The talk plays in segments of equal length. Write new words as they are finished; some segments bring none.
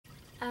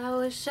I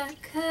wish I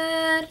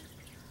could,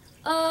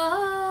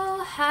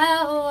 oh,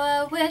 how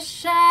I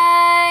wish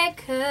I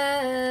could.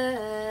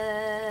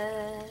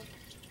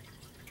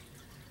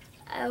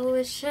 I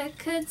wish I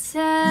could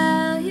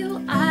tell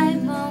you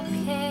I'm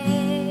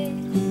okay,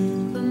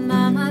 but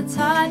Mama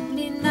taught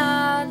me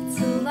not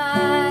to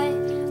lie.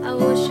 I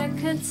wish I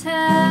could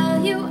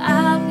tell you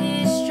I'll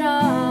be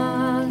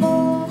strong,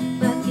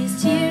 but these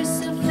tears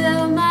still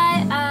fill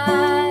my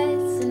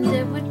eyes, and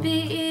it would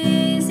be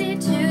easy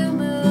to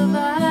move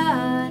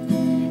on,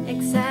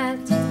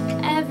 except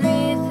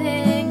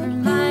everything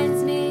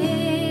reminds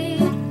me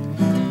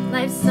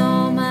life's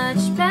so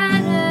much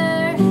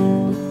better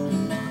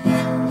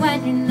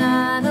when you're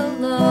not alone.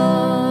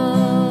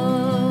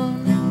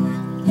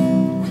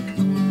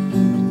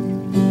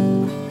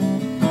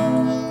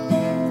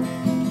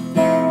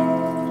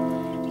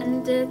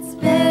 And it's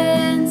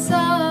been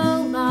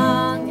so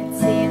long, it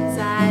seems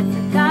I've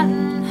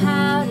forgotten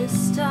how to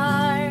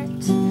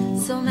start.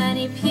 So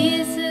many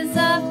pieces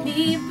of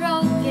me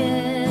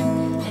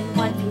broken, and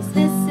one piece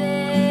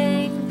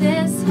missing,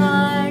 this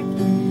heart.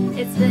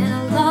 It's been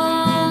a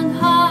long,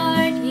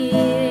 hard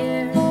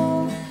year,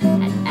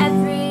 and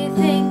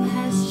everything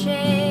has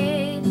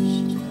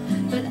changed,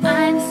 but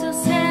I'm still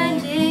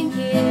standing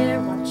here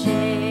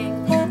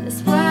watching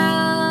this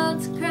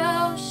world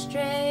grow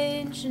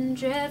strange and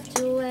drift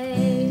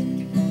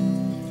away.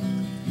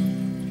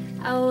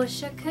 I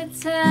wish I could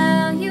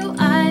tell you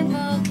I'm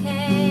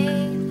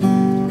okay,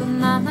 but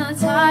Mama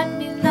taught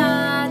me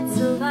not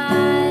to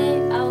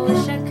lie. I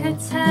wish I could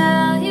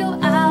tell you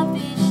I'll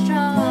be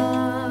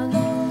strong,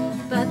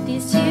 but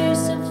these tears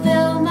still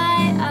fill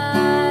my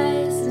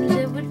eyes, and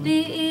it would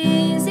be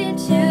easy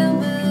to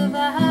move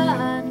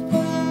on,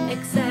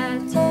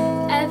 except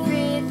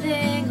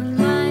everything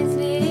reminds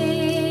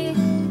me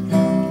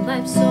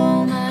life's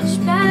so much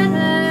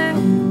better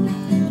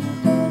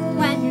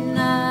when you're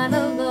not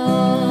alone.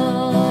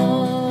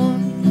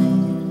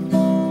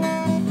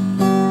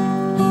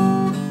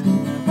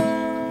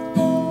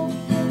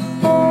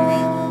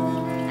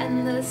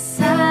 And the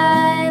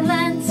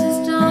silence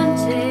is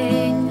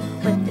daunting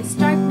with this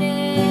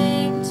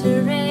darkening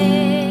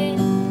terrain.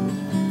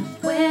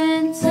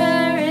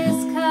 Winter is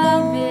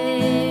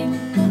coming,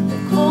 the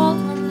cold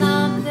will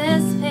numb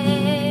this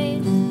pain.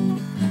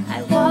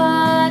 I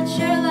watch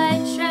your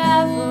light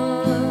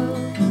travel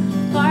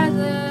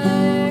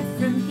farther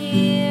from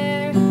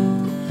here.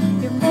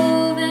 You're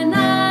moving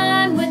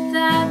on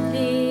without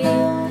me,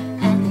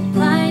 and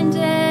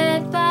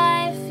blinded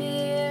by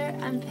fear,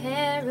 I'm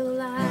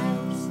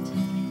paralyzed.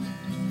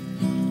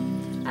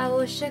 I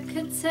wish I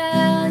could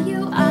tell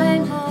you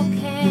I'm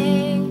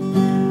okay,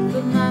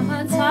 but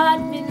Mama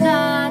taught me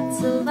not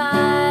to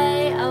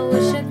lie. I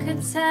wish I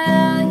could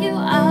tell you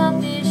I'll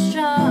be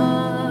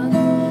strong,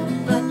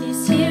 but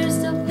these tears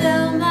still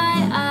fill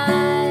my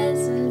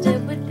eyes, and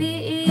it would be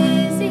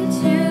easy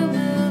to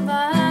move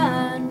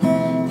on,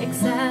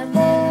 except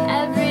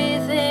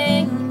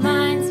everything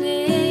reminds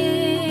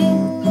me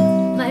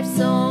life's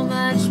so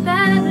much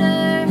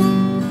better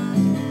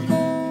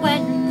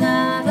when you're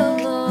not alone.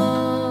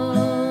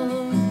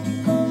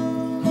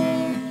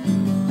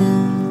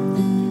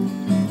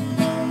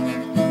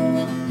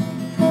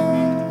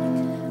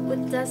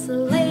 With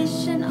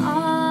desolation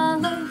all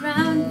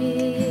around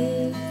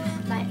me,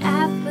 my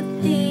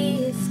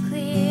apathy is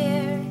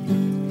clear.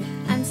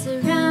 I'm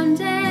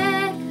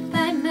surrounded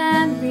by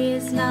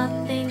memories,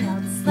 nothing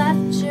else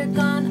left. You're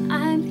gone,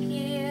 I'm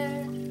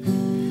here,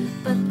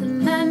 but the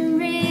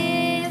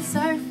memories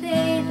are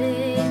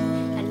fading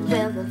and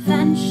will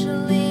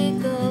eventually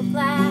go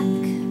black.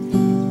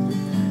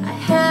 I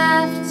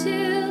have to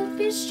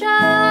be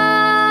strong,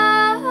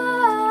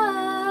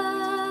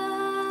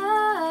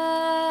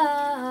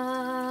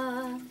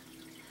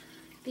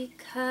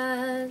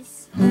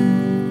 because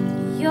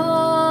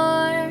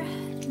you're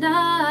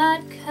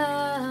not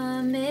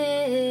coming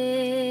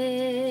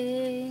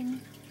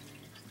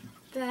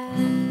back.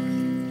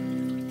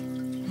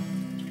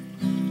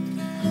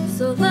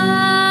 So long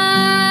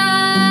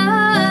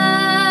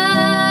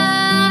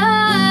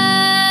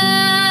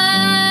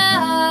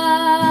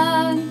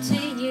to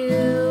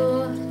you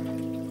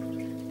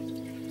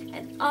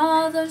and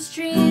all those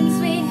dreams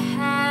we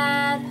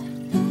had.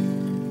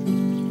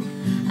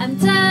 I'm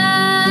done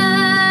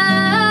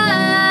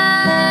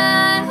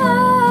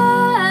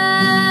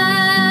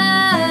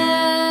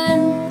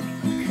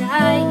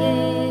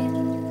crying.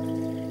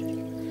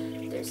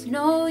 There's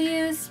no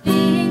use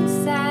being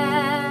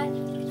sad.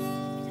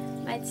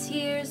 My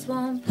tears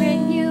won't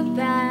bring you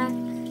back.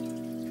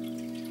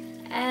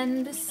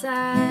 And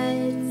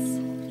besides,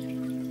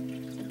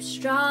 I'm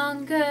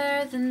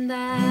stronger than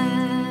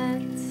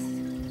that.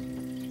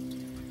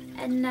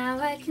 And now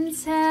I can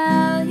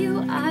tell you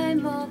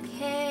I'm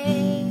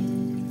okay,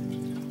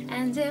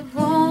 and it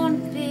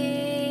won't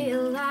be a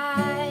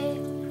lie.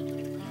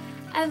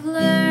 I've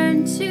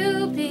learned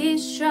to be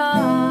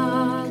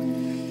strong.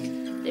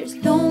 There's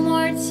no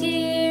more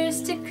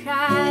tears to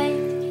cry,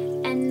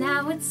 and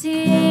now it's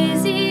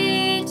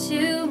easy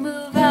to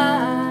move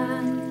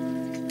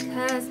on,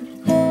 'cause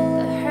the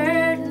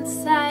hurt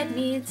inside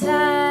me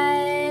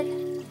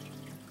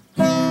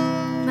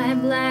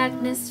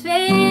blackness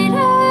faded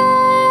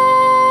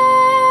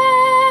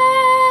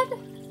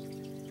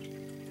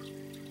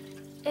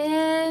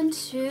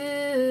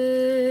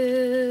into